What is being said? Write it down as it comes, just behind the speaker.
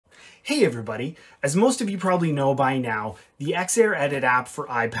Hey everybody, as most of you probably know by now, the Xair Edit app for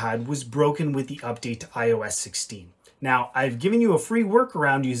iPad was broken with the update to iOS 16. Now, I've given you a free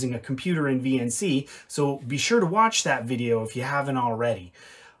workaround using a computer in VNC, so be sure to watch that video if you haven't already.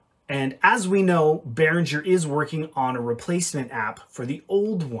 And as we know, Behringer is working on a replacement app for the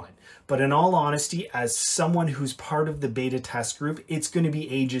old one. But in all honesty, as someone who's part of the beta test group, it's going to be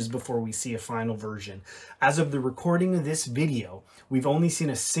ages before we see a final version. As of the recording of this video, we've only seen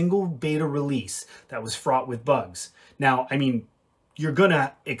a single beta release that was fraught with bugs. Now, I mean, you're going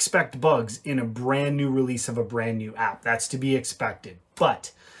to expect bugs in a brand new release of a brand new app. That's to be expected.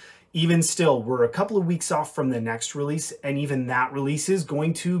 But even still, we're a couple of weeks off from the next release, and even that release is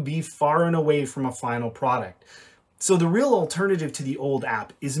going to be far and away from a final product. So the real alternative to the old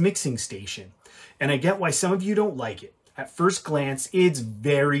app is Mixing Station. And I get why some of you don't like it. At first glance, it's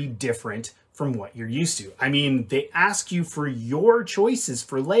very different from what you're used to. I mean, they ask you for your choices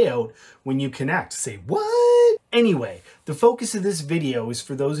for layout when you connect. Say, what? Anyway, the focus of this video is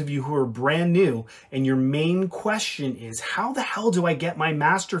for those of you who are brand new and your main question is, how the hell do I get my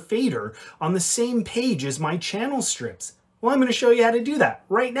master fader on the same page as my channel strips? Well, I'm going to show you how to do that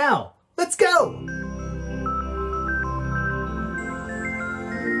right now. Let's go!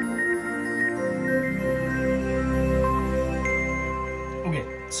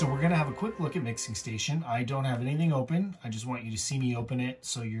 So we're going to have a quick look at Mixing Station. I don't have anything open. I just want you to see me open it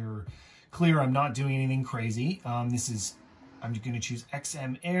so you're clear I'm not doing anything crazy. I'm going to choose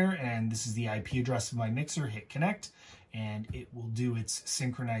XM Air, and this is the IP address of my mixer. Hit connect, and it will do its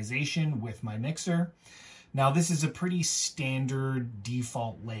synchronization with my mixer. Now, this is a pretty standard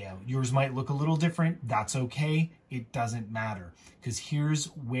default layout. Yours might look a little different. That's okay. It doesn't matter, because here's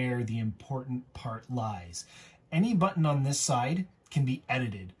where the important part lies. Any button on this side can be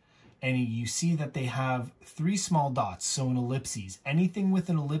edited, and you see that they have 3 small dots, so an ellipses. Anything with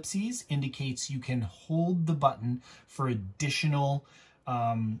an ellipses indicates you can hold the button for additional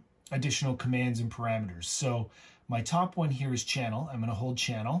commands and parameters. So my top one here is channel. I'm going to hold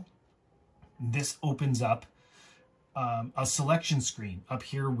channel. This opens up a selection screen. Up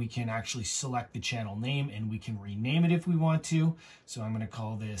here we can actually select the channel name, and we can rename it if we want to. So I'm going to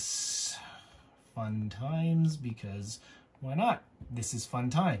call this Fun Times, because why not? This is Fun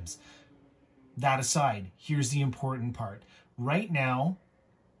Times. That aside, here's the important part. Right now,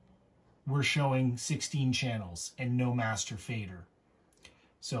 we're showing 16 channels and no master fader.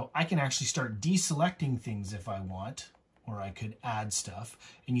 So I can actually start deselecting things if I want, or I could add stuff.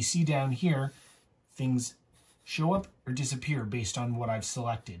 And you see down here, things show up or disappear based on what I've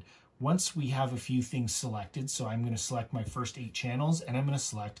selected. Once we have a few things selected, so I'm going to select my first 8 channels, and I'm going to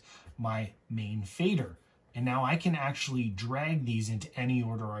select my main fader. And now I can actually drag these into any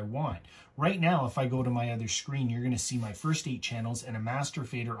order I want. Right now, if I go to my other screen, you're going to see my first 8 channels and a master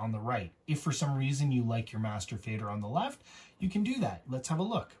fader on the right. If for some reason you like your master fader on the left, you can do that. Let's have a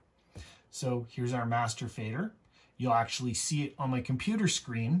look. So here's our master fader. You'll actually see it on my computer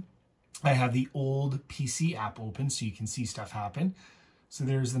screen. I have the old PC app open so you can see stuff happen. So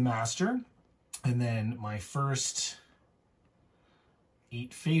there's the master, and then my first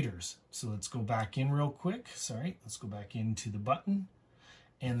 8 faders. So let's go back in real quick. Sorry, let's go back into the button.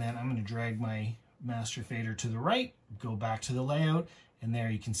 And then I'm going to drag my master fader to the right, go back to the layout, and there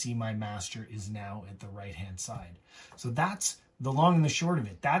you can see my master is now at the right-hand side. So that's the long and the short of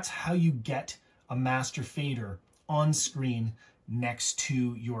it. That's how you get a master fader on screen next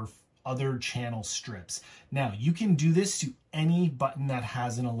to your other channel strips. Now, you can do this to any button that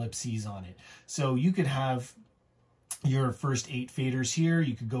has an ellipses on it. So you could have your first 8 faders here.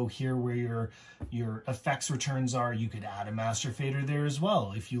 You could go here where your effects returns are. You could add a master fader there as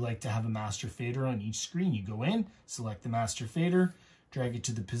well. If you like to have a master fader on each screen, you go in, select the master fader, drag it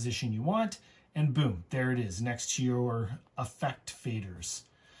to the position you want, and boom, there it is next to your effect faders.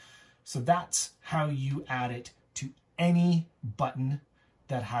 So that's how you add it to any button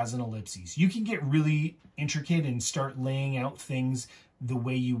that has an ellipses. You can get really intricate and start laying out things the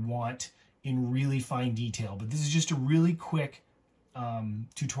way you want in really fine detail, but this is just a really quick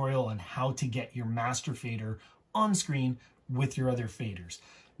tutorial on how to get your master fader on screen with your other faders.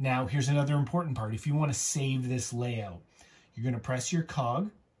 Now, here's another important part. If you want to save this layout, you're going to press your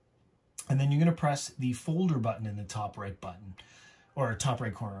cog, and then you're going to press the folder button in the top right button, or top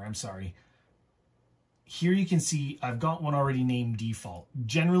right corner, I'm sorry. Here you can see I've got one already named default.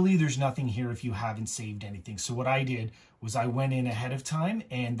 Generally, there's nothing here if you haven't saved anything. So what I did was I went in ahead of time,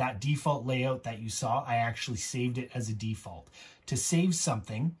 and that default layout that you saw, I actually saved it as a default. To save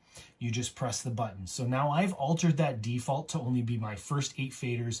something, you just press the button. So now I've altered that default to only be my first 8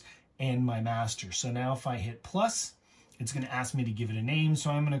 faders and my master. So now if I hit plus, it's going to ask me to give it a name.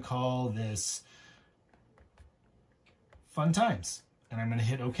 So I'm going to call this Fun Times, and I'm going to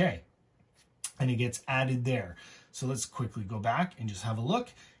hit OK. And it gets added there. So let's quickly go back and just have a look.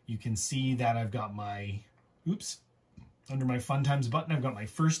 You can see that I've got my, under my Fun Times button, I've got my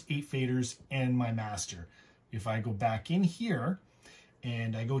first 8 faders and my master. If I go back in here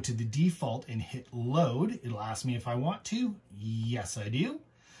and I go to the default and hit load, it'll ask me if I want to. Yes, I do.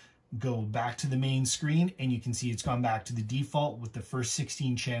 Go back to the main screen and you can see it's gone back to the default with the first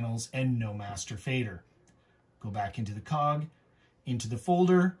 16 channels and no master fader. Go back into the cog, into the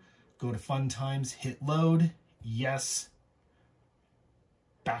folder, go to Fun Times, hit load, yes,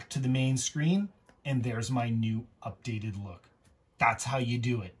 back to the main screen, and there's my new updated look. That's how you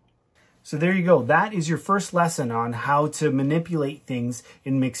do it. So there you go. That is your first lesson on how to manipulate things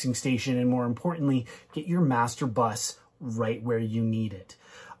in Mixing Station and, more importantly, get your master bus right where you need it.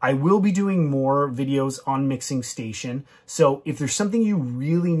 I will be doing more videos on Mixing Station, so if there's something you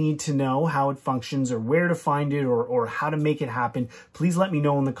really need to know how it functions or where to find it or how to make it happen, please let me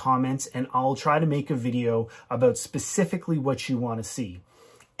know in the comments and I'll try to make a video about specifically what you want to see.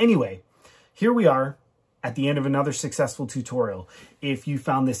 Anyway, here we are at the end of another successful tutorial. If you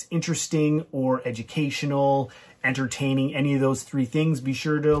found this interesting or educational, entertaining, any of those 3 things, be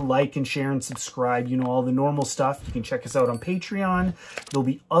sure to like and share and subscribe. You know, all the normal stuff. You can check us out on Patreon. There'll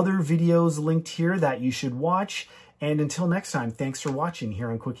be other videos linked here that you should watch. And until next time, thanks for watching here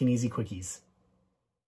on Quick and Easy Quickies.